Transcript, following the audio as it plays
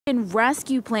American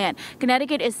Rescue Plan.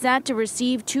 Connecticut is set to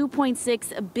receive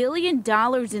 $2.6 billion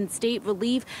in state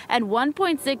relief and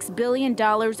 $1.6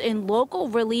 billion in local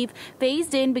relief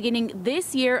phased in beginning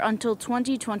this year until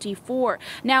 2024.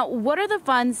 Now, what are the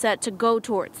funds set to go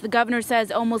towards? The governor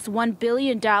says almost $1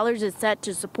 billion is set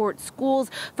to support schools,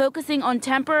 focusing on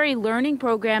temporary learning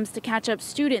programs to catch up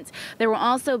students. There will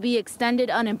also be extended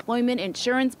unemployment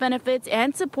insurance benefits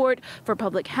and support for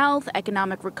public health,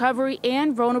 economic recovery,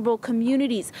 and vulnerable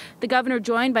communities. The governor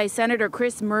joined by Senator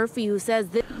Chris Murphy, who says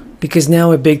this. Because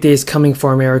now a big day is coming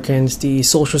for Americans, the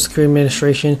Social Security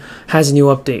Administration has a new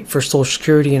update for Social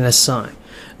Security and SSI.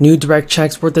 New direct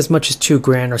checks worth as much as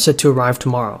 $2,000 are set to arrive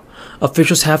tomorrow.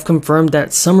 Officials have confirmed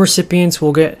that some recipients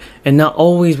will get and not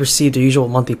always receive their usual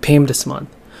monthly payment this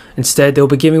month. Instead, they'll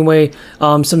be giving away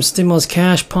some stimulus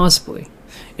cash, possibly.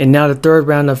 And now the third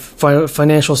round of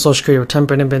financial Social Security return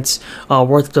benefits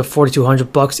worth up to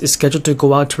 $4,200 is scheduled to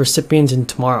go out to recipients in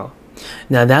tomorrow.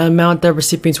 Now, that amount that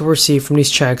recipients will receive from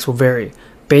these checks will vary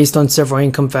based on several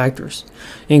income factors,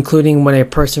 including when a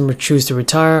person would choose to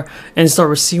retire and start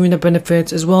receiving the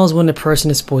benefits, as well as when a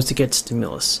person is supposed to get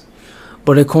stimulus.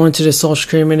 But according to the Social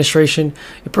Security Administration,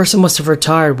 a person must have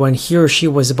retired when he or she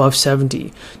was above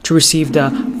 70 to receive the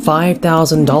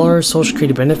 $5,000 Social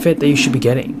Security benefit that you should be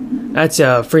getting. That's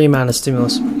a free amount of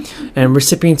stimulus. And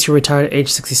recipients who retired at age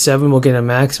 67 will get a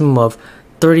maximum of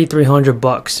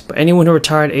 $3,300, but anyone who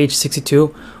retired at age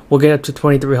 62 will get up to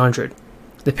 $2,300.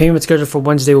 The payment schedule for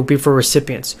Wednesday will be for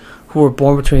recipients who were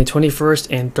born between the 21st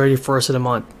and 31st of the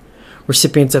month.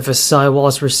 Recipients of SSI will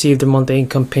also receive their monthly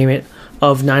income payment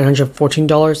of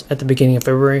 $914 at the beginning of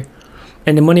February,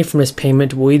 and the money from this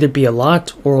payment will either be a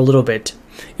lot or a little bit.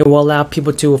 It will allow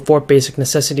people to afford basic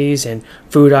necessities and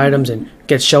food items and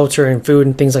get shelter and food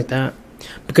and things like that.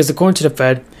 Because according to the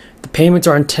Fed, the payments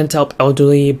are intended to help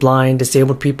elderly, blind,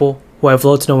 disabled people who have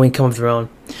low to no income of their own.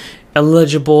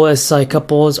 Eligible SSI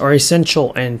couples are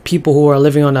essential, and people who are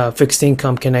living on a fixed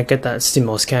income cannot get that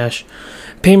stimulus cash.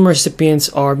 Payment recipients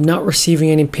are not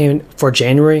receiving any payment for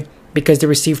January because they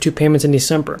received two payments in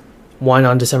December, one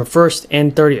on December 1st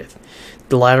and 30th.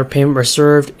 The latter payment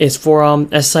reserved is for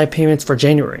SSI payments for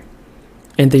January.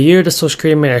 In the year, the Social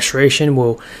Security Administration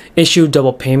will issue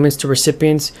double payments to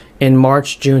recipients in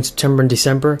March, June, September, and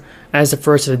December, as the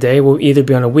first of the day will either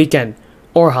be on a weekend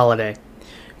or holiday.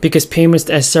 Because payments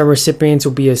to SSI recipients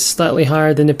will be slightly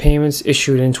higher than the payments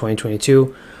issued in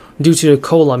 2022 due to the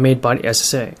COLA made by the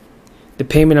SSA. The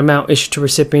payment amount issued to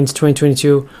recipients in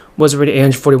 2022 was already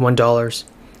 $841.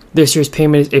 This year's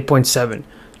payment is $8.7,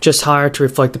 just higher to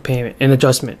reflect the payment and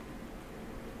adjustment.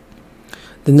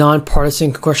 The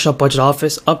Nonpartisan Congressional Budget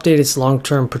Office updated its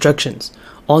long-term projections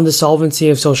on the solvency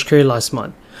of Social Security last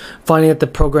month, finding that the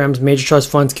program's major trust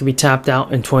funds can be tapped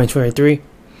out in 2023.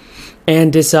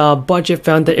 And this budget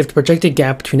found that if the projected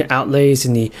gap between the outlays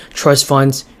in the trust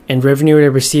funds and revenue they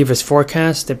receive as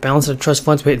forecast, the balance of the trust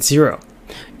funds would hit zero,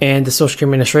 and the Social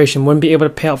Security Administration wouldn't be able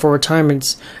to pay out for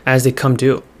retirements as they come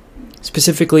due.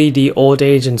 Specifically, the Old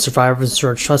Age and Survivors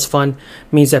Insurance Trust Fund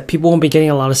means that people won't be getting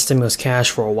a lot of stimulus cash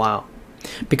for a while.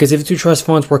 Because if the two trust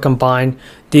funds were combined,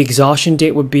 the exhaustion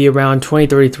date would be around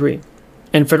 2033.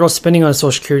 And federal spending on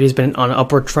Social Security has been on an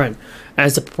upward trend,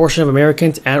 as the proportion of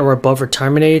Americans at or above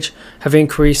retirement age have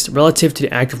increased relative to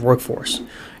the active workforce.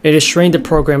 It has strained the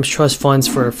program's trust funds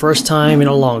for the first time in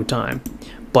a long time.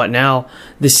 But now,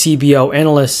 the CBO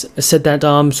analysts said that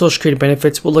Social Security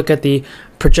benefits will look at the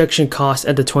projection cost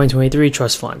at the 2023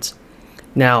 trust funds.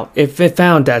 Now, if it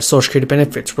found that Social Security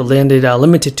benefits were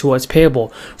limited to what's payable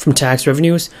from tax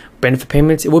revenues, benefit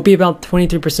payments, it would be about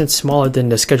 23% smaller than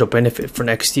the scheduled benefit for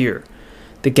next year.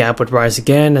 The gap would rise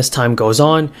again as time goes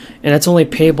on, and that's only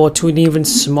payable to an even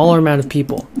smaller amount of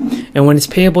people. And when it's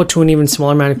payable to an even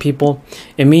smaller amount of people,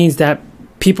 it means that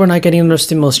people are not getting their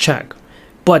stimulus check.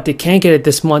 But they can get it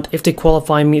this month if they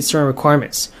qualify and meet certain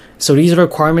requirements. So these are the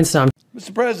requirements that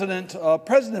Mr. President,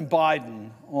 President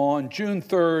Biden on June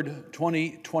 3rd,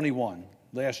 2021,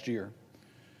 last year,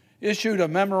 issued a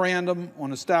memorandum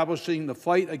on establishing the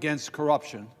fight against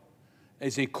corruption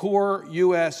as a core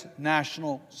U.S.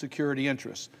 national security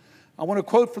interest. I want to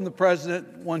quote from the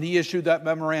President when he issued that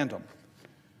memorandum.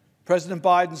 President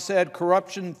Biden said,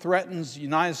 "Corruption threatens the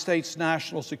United States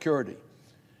national security,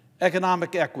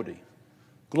 economic equity,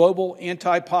 global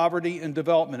anti-poverty and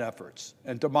development efforts,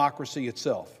 and democracy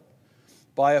itself.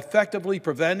 By effectively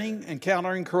preventing and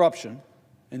countering corruption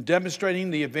and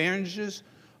demonstrating the advantages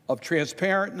of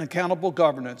transparent and accountable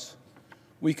governance,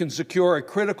 we can secure a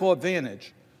critical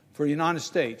advantage for the United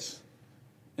States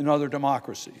and other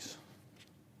democracies."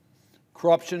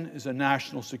 Corruption is a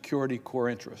national security core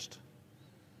interest.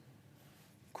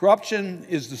 Corruption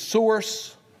is the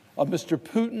source of Mr.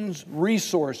 Putin's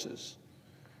resources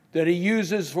that he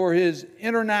uses for his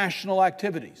international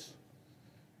activities,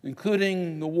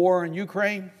 including the war in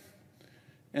Ukraine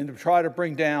and to try to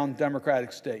bring down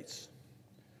democratic states.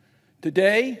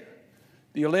 Today,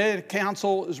 the Atlantic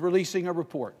Council is releasing a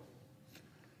report.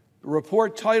 The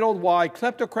report titled "Why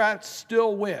Kleptocrats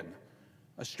Still Win: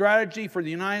 A Strategy for the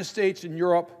United States and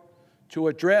Europe to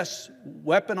Address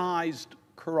Weaponized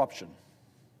Corruption."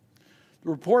 The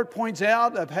report points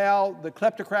out of how the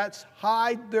kleptocrats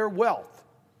hide their wealth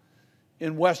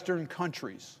in Western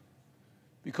countries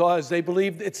because they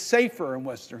believe it's safer in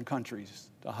Western countries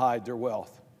to hide their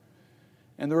wealth.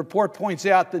 And the report points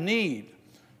out the need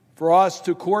for us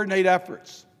to coordinate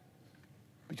efforts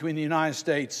between the United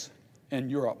States and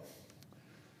Europe.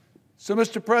 So,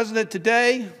 Mr. President,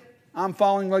 today I'm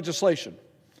following legislation,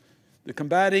 the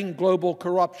Combating Global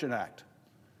Corruption Act.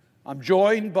 I'm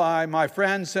joined by my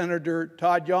friend, Senator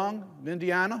Todd Young of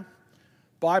Indiana,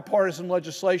 bipartisan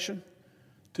legislation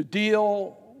to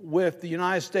deal with the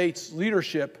United States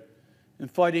leadership in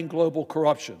fighting global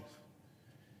corruption.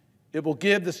 It will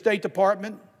give the State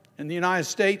Department and the United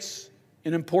States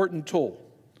an important tool.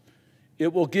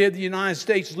 It will give the United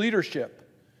States leadership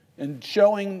in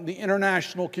showing the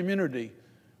international community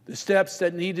the steps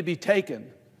that need to be taken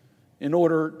in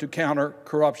order to counter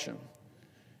corruption.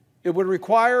 It would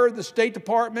require the State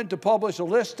Department to publish a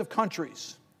list of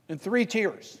countries in 3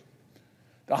 tiers,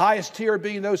 the highest tier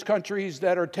being those countries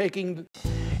that are taking.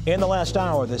 In the last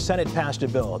hour, the Senate passed a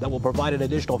bill that will provide an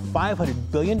additional $500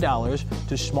 billion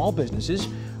to small businesses,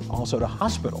 also to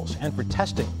hospitals, and for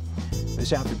testing.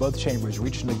 This after both chambers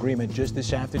reached an agreement just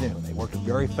this afternoon. They worked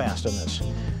very fast on this.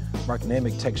 Mark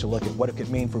Namick takes a look at what it could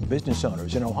mean for business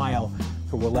owners in Ohio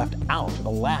who were left out of the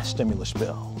last stimulus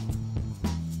bill.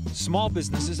 Small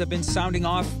businesses have been sounding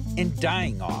off and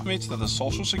dying off. Estimates that the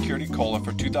Social Security COLA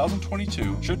for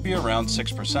 2022 should be around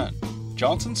 6%.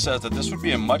 Johnson says that this would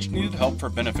be a much-needed help for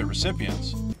benefit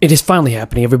recipients. It is finally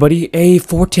happening, everybody. A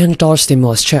 $1,400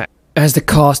 stimulus check. As the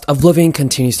cost of living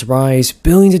continues to rise,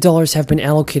 billions of dollars have been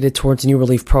allocated towards new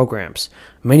relief programs.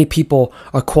 Many people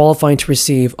are qualifying to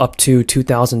receive up to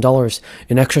 $2,000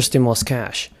 in extra stimulus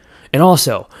cash. And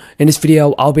also, in this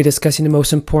video, I'll be discussing the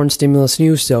most important stimulus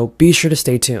news, so be sure to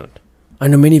stay tuned. I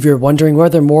know many of you are wondering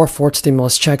whether more fourth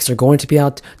stimulus checks are going to be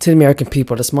out to the American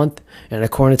people this month, and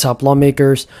according to top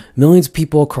lawmakers, millions of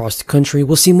people across the country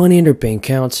will see money in their bank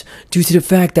accounts due to the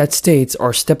fact that states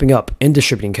are stepping up in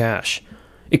distributing cash.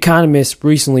 Economists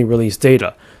recently released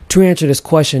data to answer this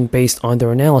question based on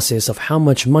their analysis of how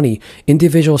much money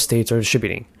individual states are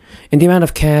distributing, and the amount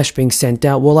of cash being sent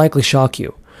out will likely shock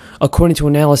you. According to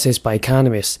analysis by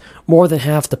economists, more than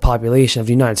half the population of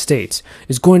the United States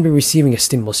is going to be receiving a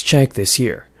stimulus check this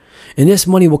year. And this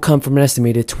money will come from an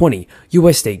estimated 20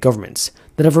 U.S. state governments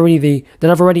that have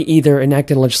already either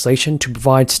enacted legislation to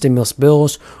provide stimulus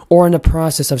bills or are in the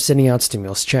process of sending out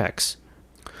stimulus checks.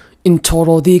 In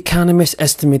total, the economists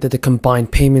estimate that the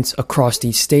combined payments across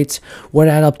these states would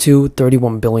add up to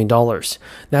 $31 billion.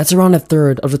 That's around a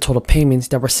third of the total payments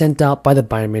that were sent out by the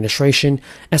Biden administration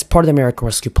as part of the American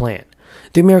Rescue Plan.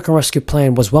 The American Rescue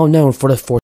Plan was well known for the